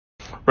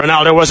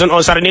Ronaldo wasn't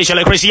onside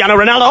initially. Cristiano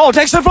Ronaldo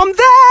takes it from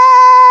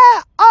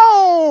there.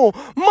 Oh,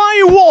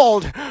 my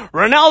world.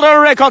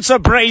 Ronaldo records a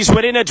brace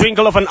within a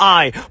twinkle of an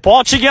eye.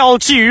 Portugal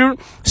 2,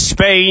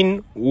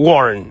 Spain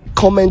 1.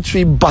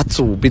 Commentary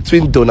battle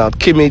between Donald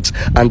Kimmich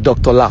and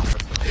Dr. Laugh.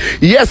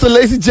 Yes, so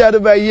ladies and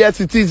gentlemen, yes,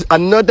 it is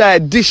another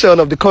edition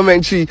of the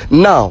commentary.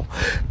 Now,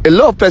 a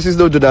lot of persons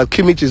know Donald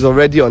Kimmich is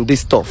already on this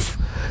stuff.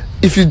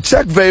 If you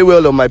check very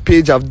well on my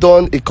page, I've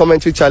done a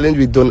commentary challenge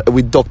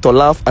with Dr.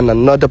 Laugh and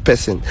another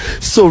person.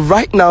 So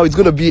right now, it's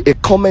going to be a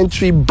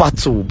commentary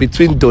battle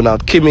between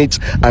Donald Kimmich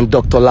and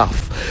Dr.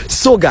 Laugh.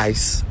 So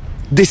guys,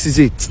 this is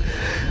it.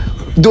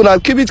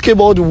 Donald Kimmich came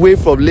all the way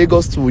from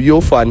Lagos to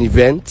Uyo for an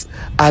event,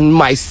 and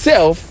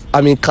myself,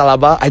 I'm in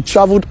Calabar. I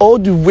traveled all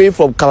the way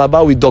from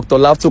Calabar with Dr.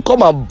 Laugh to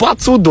come and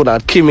battle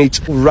Donald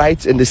Kimmich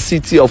right in the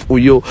city of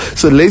Uyo.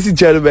 So ladies and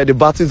gentlemen, the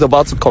battle is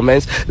about to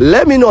commence.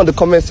 Let me know in the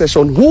comment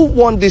section who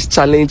won this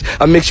challenge,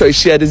 and make sure you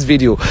share this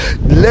video.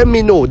 Let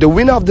me know. The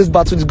winner of this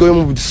battle is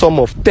going with a sum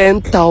of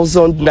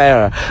 10,000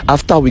 naira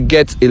after we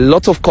get a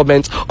lot of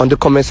comments on the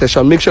comment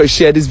section. Make sure you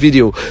share this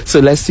video. So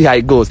let's see how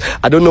it goes.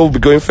 I don't know who'll be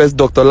going first,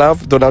 Dr.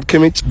 Laugh, Donald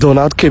Kimmich.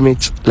 Donald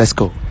Kimmich, let's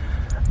go.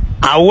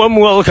 A warm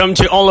welcome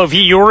to all of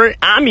you.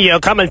 I'm your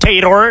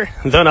commentator,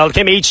 Donald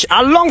Kimmich.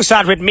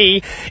 Alongside with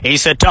me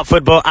is a top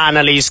football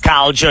analyst,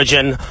 Carl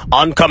Jurgen,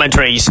 on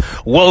commentaries.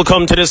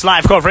 Welcome to this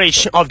live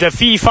coverage of the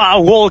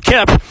FIFA World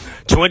Cup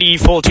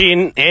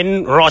 2014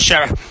 in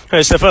Russia.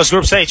 It's the first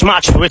group stage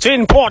match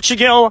between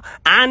Portugal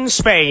and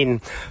Spain.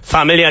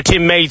 Familiar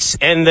teammates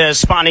in the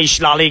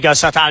Spanish La Liga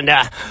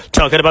Santander.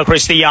 Talking about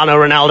Cristiano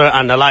Ronaldo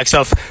and the likes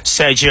of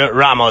Sergio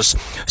Ramos.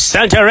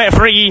 Center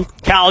referee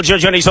Carl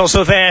Jurgen is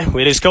also there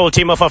with his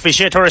team of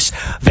officiators,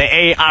 the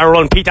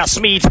AR1 Peter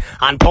Smith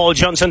and Paul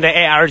Johnson, the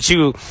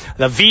AR2.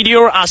 The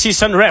video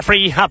assistant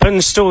referee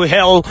happens to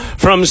hail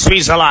from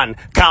Switzerland.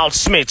 Carl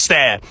Smith's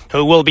there,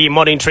 who will be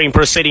monitoring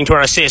proceeding to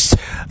assist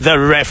the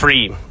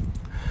referee.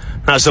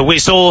 As the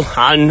whistle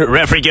and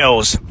referee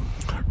goes.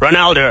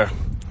 Ronaldo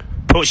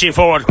pushing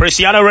forward.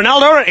 Cristiano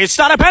Ronaldo, it's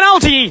not a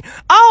penalty.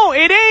 Oh,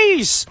 it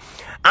is.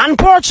 And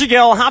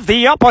Portugal have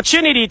the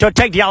opportunity to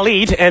take their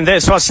lead in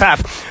this first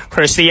half.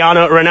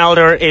 Cristiano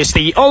Ronaldo is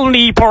the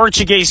only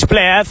Portuguese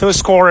player to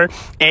score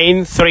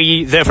in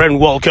 3 different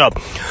World Cup.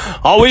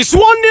 Oh, it's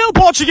 1-0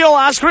 Portugal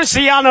as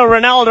Cristiano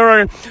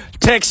Ronaldo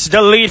takes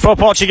the lead for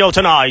Portugal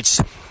tonight.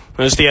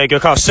 There's Diego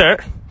Costa.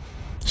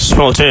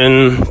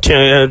 Spotting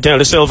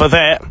Del Silva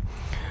there.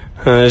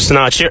 There's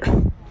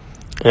Nacho.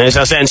 There's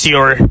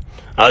Asensio.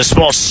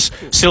 Spots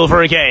Silva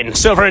again.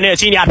 Silva in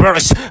 18-yard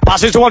burst.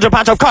 Passes towards the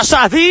path of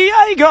Costa.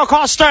 Diego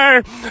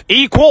Costa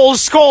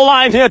equals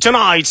scoreline here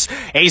tonight.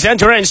 He's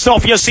entering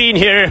stuff you're seeing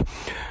here.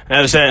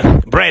 There's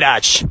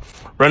Bredach.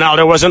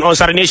 Ronaldo wasn't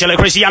onside initially.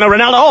 Cristiano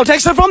Ronaldo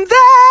takes it from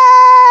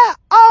there.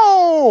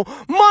 Oh,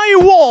 my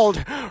world.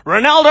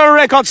 Ronaldo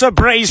records a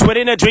brace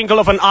within a twinkle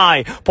of an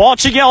eye.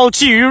 Portugal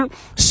 2,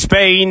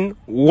 Spain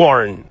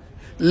 1.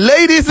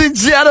 Ladies and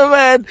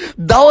gentlemen,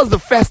 that was the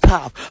first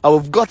half.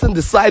 I've gotten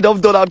the side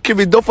of Donald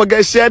Kimmich. Don't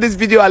forget, share this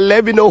video and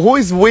let me know who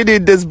is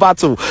winning this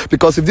battle.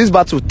 Because if this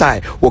battle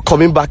tie, we're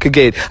coming back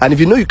again. And if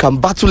you know you can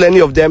battle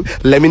any of them,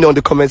 let me know in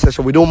the comment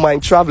section. We don't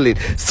mind traveling.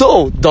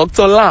 So,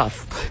 Dr.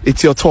 Laugh,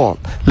 it's your turn.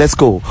 Let's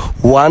go.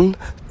 1,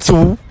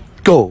 2,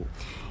 go.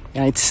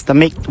 Yeah, it's the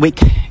midweek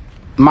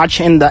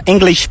match in the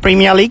English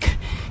Premier League.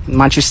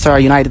 Manchester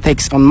United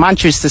takes on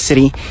Manchester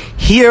City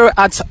here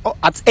at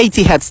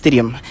Etihad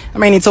Stadium. I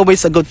mean, it's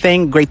always a good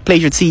thing, great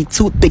pleasure to see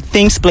two big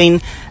teams playing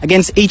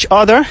against each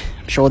other.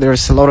 I'm sure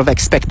there's a lot of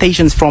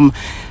expectations from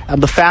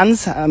the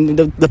fans.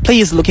 The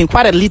players looking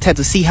quite elated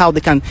to see how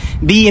they can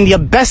be in their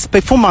best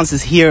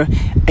performances here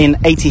in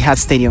Etihad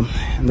Stadium.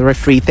 And the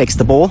referee takes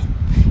the ball.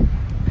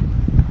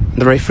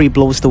 The referee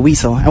blows the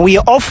whistle. And we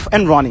are off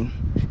and running.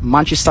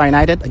 Manchester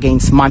United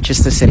against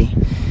Manchester City.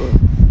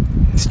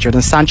 It's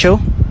Jadon Sancho.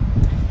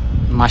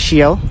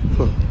 Martial,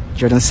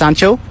 Jadon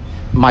Sancho,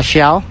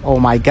 Martial. Oh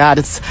my God,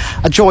 it's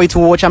a joy to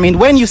watch. I mean,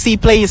 when you see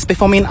players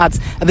performing at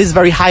this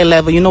very high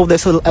level, you know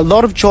there's a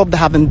lot of job that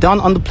have been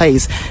done on the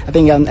players. I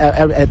think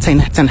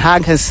Ten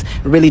Hag has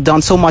really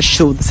done so much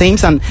to the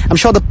teams, and I'm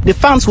sure the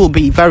fans will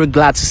be very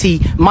glad to see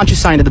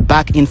Manchester United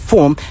back in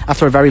form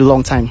after a very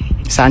long time.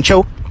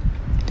 Sancho,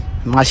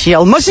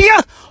 Martial.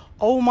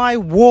 Oh my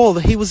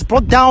word, he was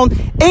brought down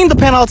in the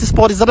penalty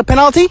spot. Is that a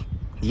penalty?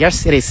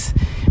 Yes, it is.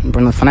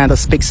 Bruno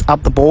Fernandes picks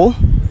up the ball,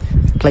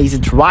 plays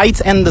it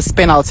right in the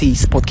penalty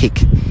spot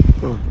kick.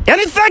 And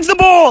it takes the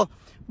ball!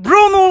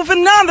 Bruno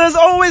Fernandes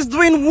always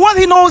doing what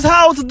he knows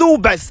how to do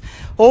best.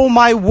 Oh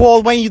my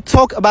word, when you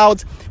talk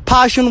about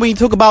passion, when you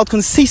talk about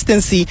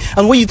consistency,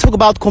 and when you talk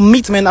about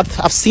commitment,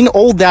 I've seen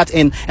all that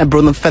in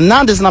Bruno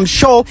Fernandes, and I'm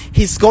sure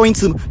he's going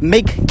to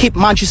keep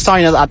Manchester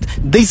United at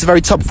this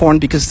very top form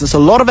because there's a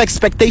lot of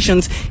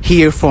expectations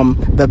here from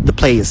the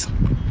players.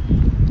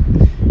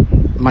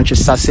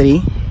 Manchester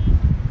City.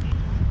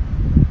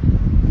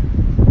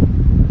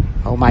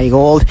 Oh my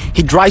God,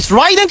 he drives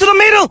right into the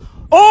middle.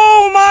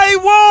 Oh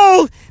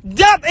my word,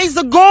 that is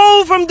the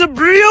goal from De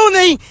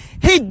Bruyne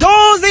He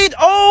does it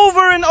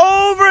over and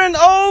over and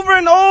over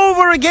and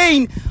over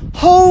again.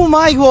 Oh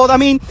my God, I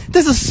mean,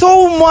 this is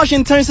so much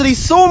intensity,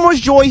 so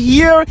much joy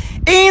here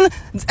in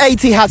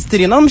Etihad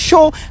Stadium. I'm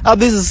sure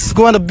this is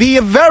going to be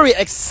a very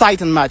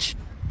exciting match.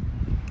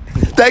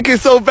 Thank you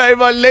so very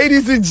much,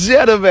 ladies and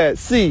gentlemen.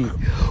 See,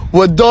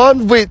 we're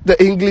done with the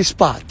English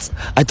part.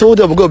 I told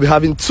them we're going to be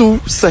having 2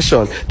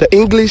 sessions, the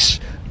English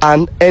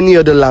and any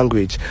other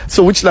language.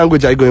 So which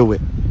language are you going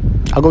with?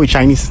 I'll go with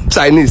Chinese.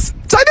 Chinese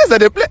that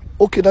they play.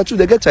 Okay, that's true,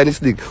 they get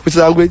Chinese league. Which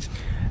language?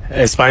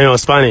 Espanol,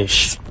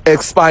 Spanish.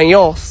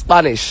 Espanol,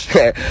 Spanish.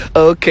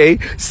 Okay,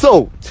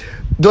 so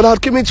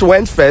Donald Kimmich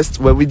went first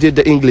when we did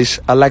the English.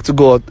 I'd like to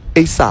go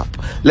ASAP.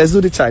 Let's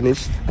do the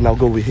Chinese and I'll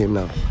go with him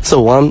now.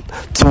 So 1,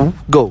 2,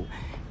 go.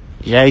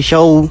 耶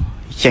穌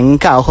請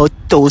教好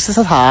做事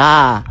實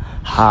下，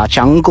下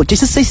場個這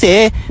是誰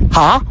寫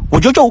嚇？我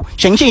就做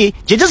成績，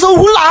這就是好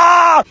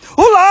啦，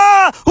我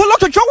落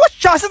咗咗我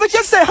下次都一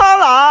寫下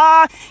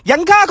啦。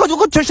人家佢做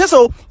個最寫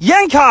數，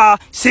人家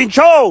成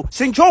錯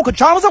佢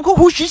差唔多個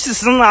好事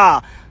實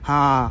啦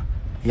嚇，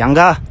人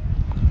家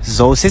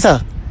做寫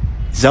實。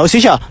就寫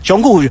下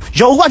中國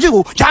有話就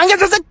講嘅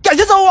就是感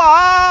謝做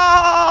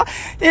啊，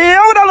有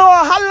得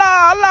咯，好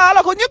啦，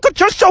佢一個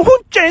出手好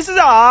正式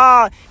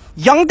啊，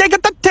人哋嘅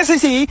得體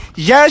是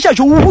也下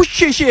就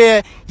謝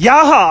謝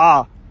呀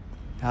哈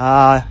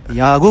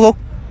呀姑姑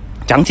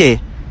講謝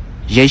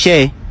謝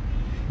謝，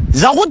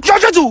然後抓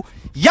住。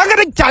人家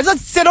的家人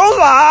寫到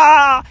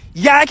啦，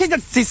也可以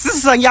是事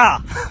實呀。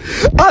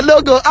I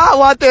don't go. I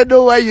want to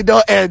know where you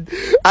don't end.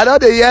 I don't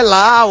hear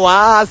la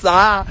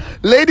wasa.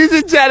 Ladies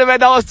and gentlemen,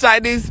 that was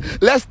Chinese.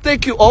 Let's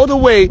take you all the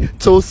way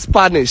to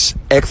Spanish.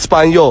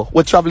 Español.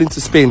 We're traveling to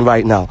Spain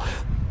right now.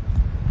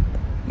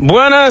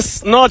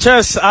 Buenas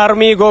noches,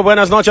 amigo.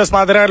 Buenas noches,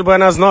 Madrel.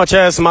 Buenas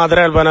noches,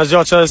 Madrel. Buenas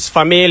noches,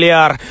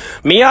 familiar.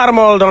 Mi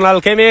armol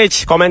Donald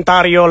Kimmich.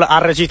 Commentariul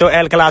a regito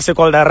el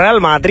clásico de Real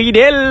Madrid.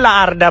 El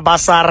arde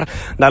basar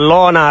de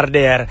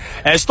Lonarder.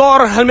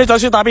 Estor, el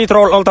mitocit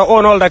abitrol, olta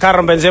onol de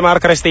Karim Benzema,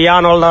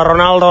 Cristiano, de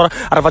Ronaldo.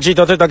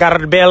 Arfacito de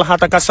Gareth Bale,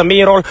 hata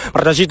Casemiro.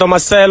 Partagito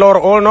Marcelo,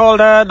 onol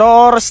de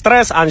Dor,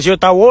 Stress,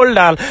 Anjuta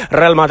Woldal.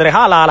 Real Madrid,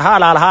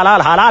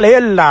 halal,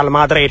 el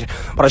Madrid.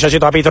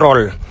 Partagito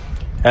abitrol.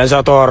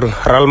 Esator,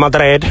 Real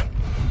Madrid,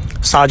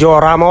 Sergio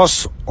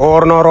Ramos,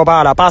 Orno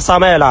Robala,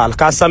 Pasamela,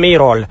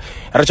 Casemiro,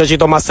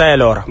 Rececito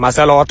Marcelo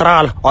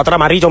otra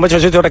marito,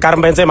 Mechecito de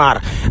Karim Benzema,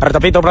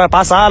 Retapito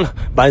Pasal,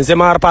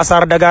 Benzema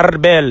pasar de Gareth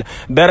Bale,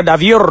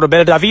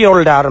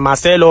 Beldaviol, dar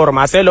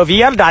Marcelo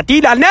Vialda,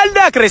 Tida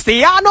Nelda,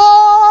 Cristiano!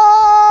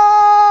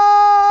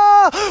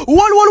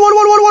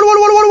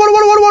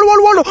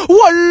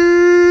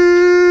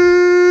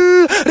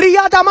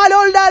 Riata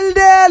Malol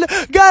del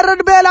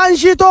Gareth Bale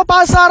Anjito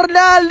pasar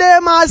del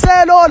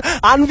Marcelo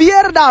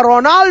Anvierda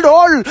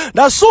Ronaldo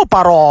da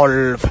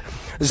Superol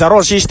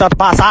Zero sistat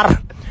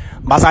pasar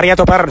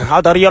Basariato per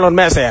Alterielon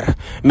Messer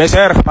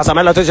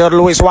pasamelo to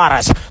Luis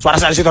Suarez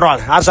al Citrol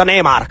Arsa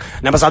Neymar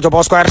passaggio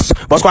Busquets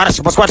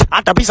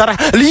atta pisar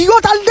Ligo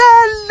tal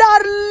del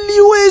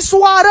Luis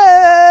Suarez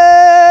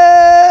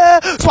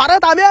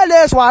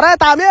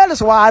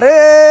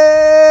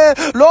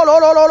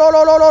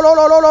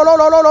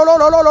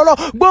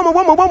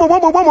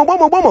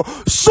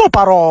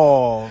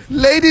Superol.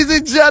 Ladies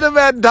and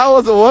gentlemen, that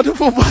was a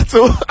wonderful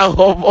battle.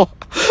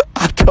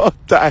 I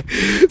don't die.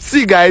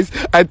 See, guys,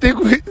 I think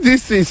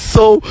these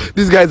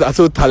guys are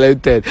so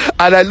talented.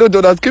 And I know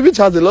Donald Kimmich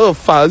has a lot of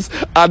fans,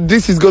 and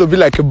this is going to be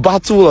like a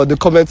battle on the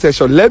comment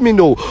section. Let me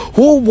know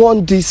who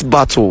won this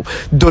battle,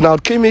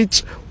 Donald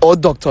Kimmich or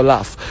Dr.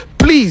 Laugh.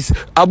 Please,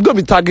 I'm going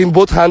to be tagging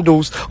both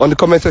handles on the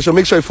comment section.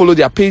 Make sure you follow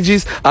their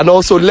pages, and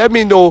also let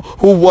me know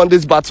who won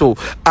this battle.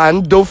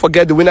 And don't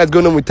forget, the winner is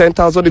going on with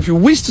 10,000. If you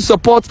wish to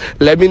support,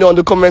 let me know in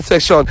the comment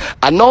section,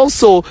 and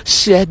also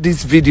share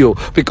this video,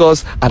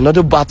 because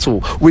another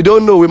battle, we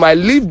don't know, we might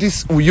leave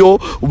this Uyo,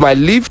 we might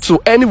leave to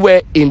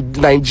anywhere in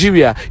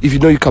Nigeria if you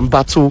know you can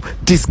battle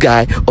this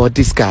guy or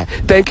this guy.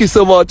 Thank you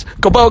so much.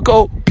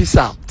 Koboko, peace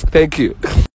out. Thank you.